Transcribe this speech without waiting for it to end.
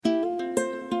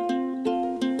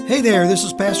Hey there, this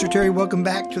is Pastor Terry. Welcome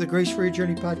back to the Grace for Your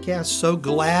Journey podcast. So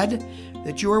glad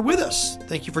that you are with us.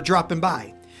 Thank you for dropping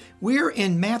by. We're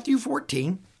in Matthew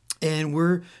 14, and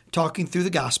we're talking through the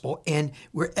gospel, and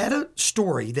we're at a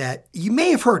story that you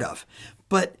may have heard of,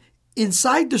 but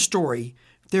inside the story,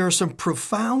 there are some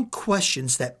profound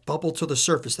questions that bubble to the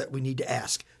surface that we need to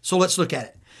ask. So let's look at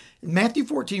it. In Matthew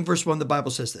 14, verse 1, the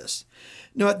Bible says this.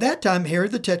 Now, at that time,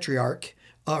 Herod the Tetrarch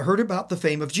heard about the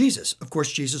fame of Jesus. Of course,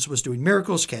 Jesus was doing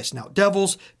miracles, casting out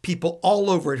devils. People all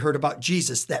over had heard about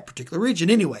Jesus, that particular region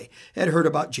anyway, had heard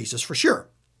about Jesus for sure.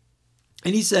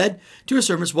 And he said to his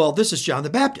servants, well, this is John the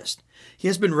Baptist. He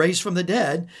has been raised from the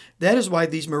dead. That is why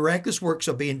these miraculous works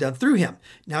are being done through him.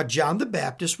 Now, John the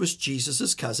Baptist was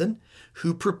Jesus' cousin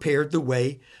who prepared the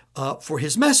way for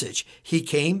his message. He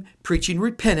came preaching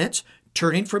repentance,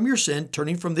 turning from your sin,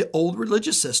 turning from the old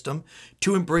religious system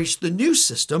to embrace the new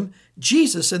system,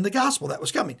 Jesus and the gospel that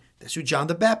was coming. That's who John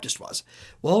the Baptist was.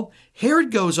 Well,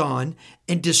 Herod goes on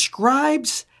and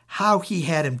describes how he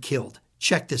had him killed.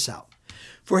 Check this out.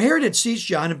 For Herod had seized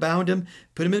John and bound him,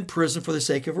 put him in prison for the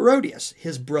sake of Herodias,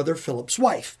 his brother Philip's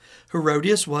wife.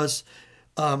 Herodias was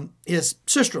his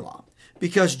sister-in-law,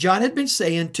 because John had been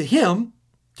saying to him,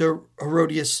 to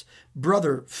Herodias'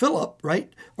 brother Philip,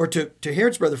 right? Or to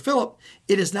Herod's brother Philip,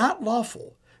 it is not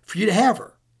lawful for you to have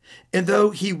her. And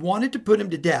though he wanted to put him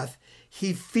to death,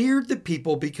 he feared the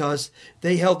people because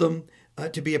they held him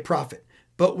to be a prophet.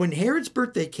 But when Herod's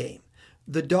birthday came,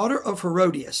 the daughter of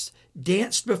Herodias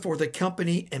danced before the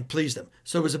company and pleased them.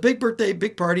 So it was a big birthday,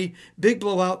 big party, big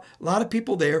blowout, a lot of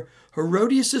people there.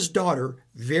 Herodias' daughter,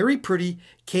 very pretty,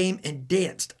 came and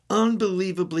danced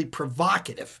unbelievably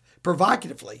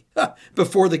provocatively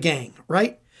before the gang,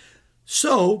 right?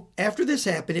 So after this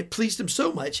happened, it pleased him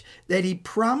so much that he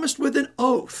promised with an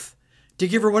oath to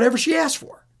give her whatever she asked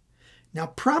for. Now,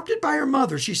 prompted by her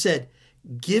mother, she said,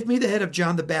 give me the head of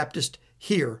John the Baptist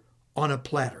here on a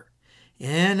platter.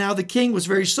 And now the king was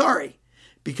very sorry.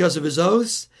 Because of his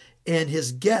oaths and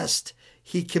his guest,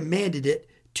 he commanded it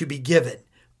to be given.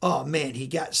 Oh man, he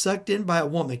got sucked in by a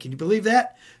woman. Can you believe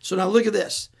that? So now look at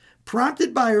this.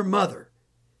 Prompted by her mother,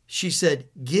 she said,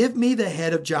 give me the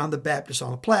head of John the Baptist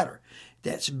on a platter.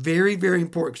 That's very, very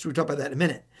important because we'll talk about that in a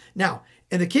minute. Now,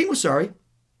 and the king was sorry,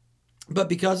 but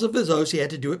because of his oaths, he had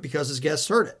to do it because his guests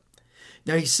heard it.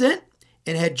 Now he sent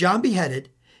and had John beheaded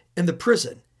in the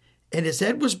prison, and his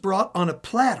head was brought on a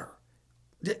platter.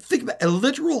 Think about it, a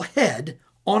literal head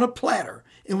on a platter,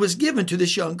 and was given to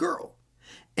this young girl.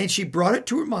 And she brought it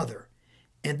to her mother.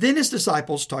 And then his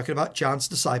disciples, talking about John's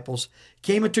disciples,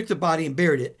 came and took the body and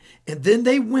buried it. And then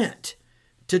they went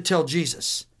to tell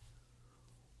Jesus.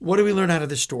 What do we learn out of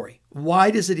this story?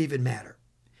 Why does it even matter?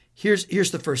 Here's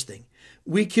the first thing.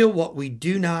 We kill what we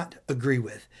do not agree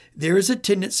with. There is a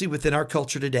tendency within our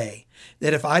culture today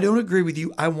that if I don't agree with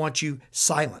you, I want you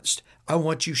silenced. I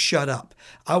want you shut up.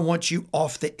 I want you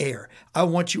off the air. I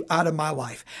want you out of my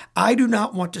life. I do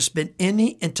not want to spend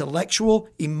any intellectual,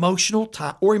 emotional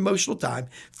time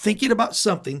thinking about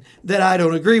something that I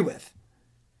don't agree with.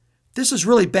 This is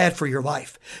really bad for your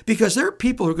life because there are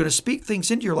people who are going to speak things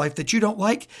into your life that you don't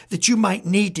like, that you might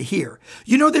need to hear.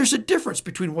 You know, there's a difference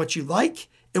between what you like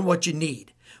and what you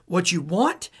need, what you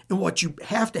want and what you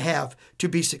have to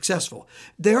be successful.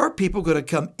 There are people going to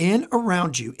come in and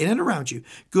around you,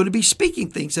 going to be speaking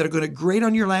things that are going to grate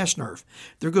on your last nerve.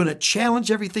 They're going to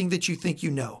challenge everything that you think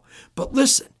you know. But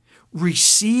listen,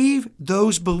 receive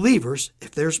those believers,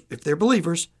 if they're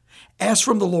believers, as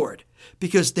from the Lord,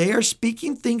 because they are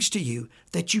speaking things to you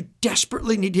that you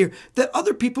desperately need to hear, that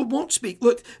other people won't speak.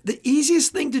 Look, the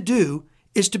easiest thing to do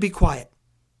is to be quiet.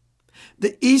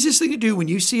 The easiest thing to do when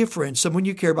you see a friend, someone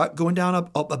you care about, going down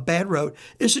a bad road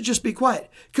is to just be quiet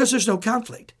because there's no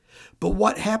conflict. But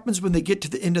what happens when they get to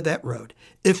the end of that road?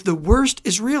 If the worst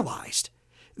is realized,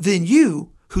 then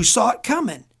you, who saw it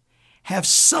coming, have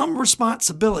some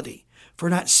responsibility for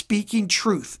not speaking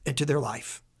truth into their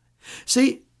life.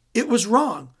 See, it was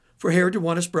wrong for Herod to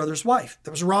want his brother's wife.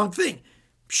 That was a wrong thing.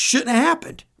 Shouldn't have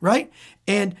happened, right?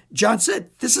 And John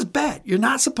said, this is bad. You're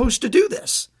not supposed to do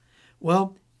this.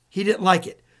 Well, he didn't like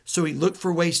it. So he looked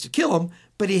for ways to kill him,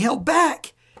 but he held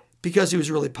back because he was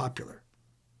really popular.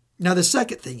 Now, the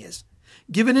second thing is,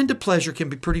 giving in to pleasure can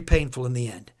be pretty painful in the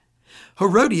end.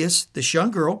 Herodias, this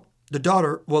young girl, the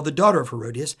daughter of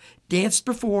Herodias, danced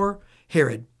before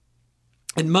Herod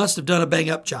and must have done a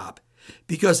bang-up job.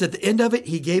 Because at the end of it,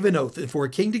 he gave an oath. And for a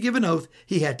king to give an oath,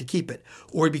 he had to keep it.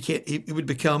 Or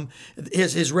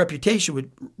his reputation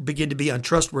would begin to be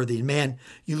untrustworthy. And man,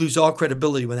 you lose all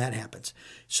credibility when that happens.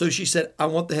 So she said, I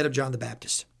want the head of John the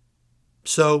Baptist.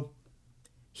 So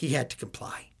he had to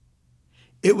comply.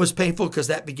 It was painful because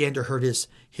that began to hurt his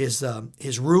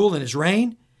rule and his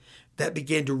reign. That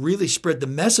began to really spread the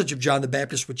message of John the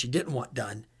Baptist, which he didn't want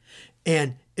done.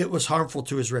 And it was harmful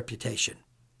to his reputation.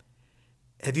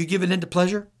 Have you given in to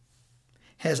pleasure?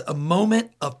 Has a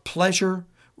moment of pleasure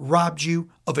robbed you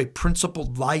of a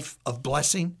principled life of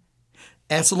blessing?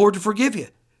 Ask the Lord to forgive you.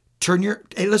 Turn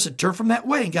from that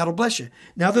way and God will bless you.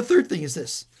 Now, the third thing is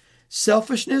this.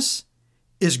 Selfishness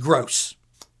is gross.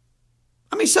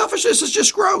 Selfishness is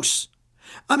just gross.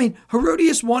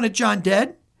 Herodias wanted John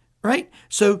dead, right?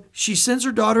 So she sends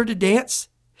her daughter to dance.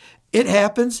 It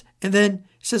happens. And then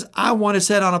says, I want his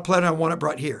head on a platter. I want it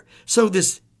brought here. So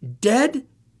this dead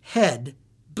head,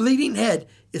 bleeding head,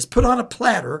 is put on a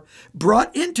platter,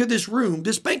 brought into this room,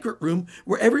 this banquet room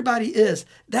where everybody is.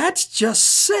 That's just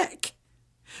sick.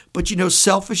 But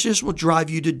selfishness will drive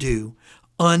you to do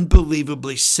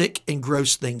unbelievably sick and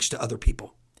gross things to other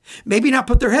people. Maybe not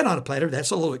put their head on a platter.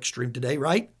 That's a little extreme today,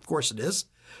 right? Of course it is.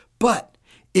 But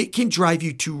it can drive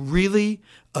you to really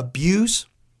abuse,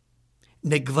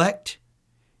 neglect,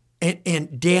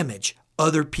 and damage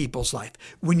other people's life.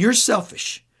 When you're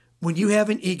selfish, when you have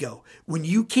an ego, when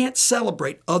you can't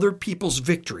celebrate other people's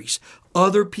victories,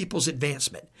 other people's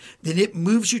advancement, then it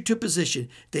moves you to a position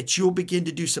that you'll begin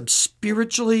to do some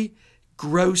spiritually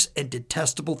gross and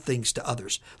detestable things to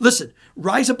others. Listen,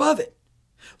 rise above it.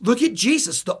 Look at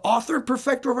Jesus, the author and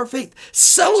perfecter of our faith.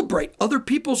 Celebrate other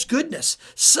people's goodness.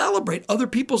 Celebrate other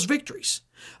people's victories.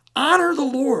 Honor the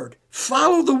Lord.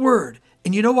 Follow the word.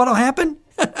 And you know what will happen?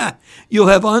 You'll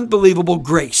have unbelievable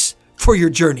grace for your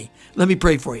journey. Let me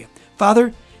pray for you.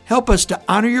 Father, help us to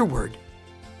honor your word,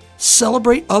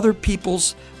 celebrate other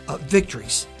people's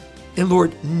victories, and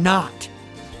Lord, not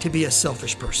to be a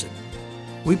selfish person.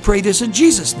 We pray this in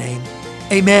Jesus' name.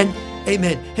 Amen.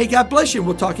 Amen. Hey, God bless you.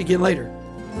 We'll talk again later.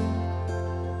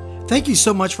 Thank you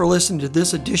so much for listening to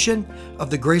this edition of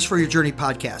the Grace for Your Journey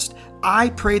podcast. I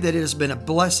pray that it has been a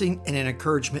blessing and an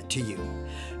encouragement to you.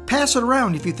 Pass it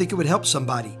around if you think it would help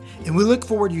somebody. And we look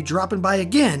forward to you dropping by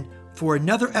again for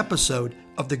another episode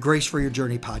of the Grace for Your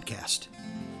Journey podcast.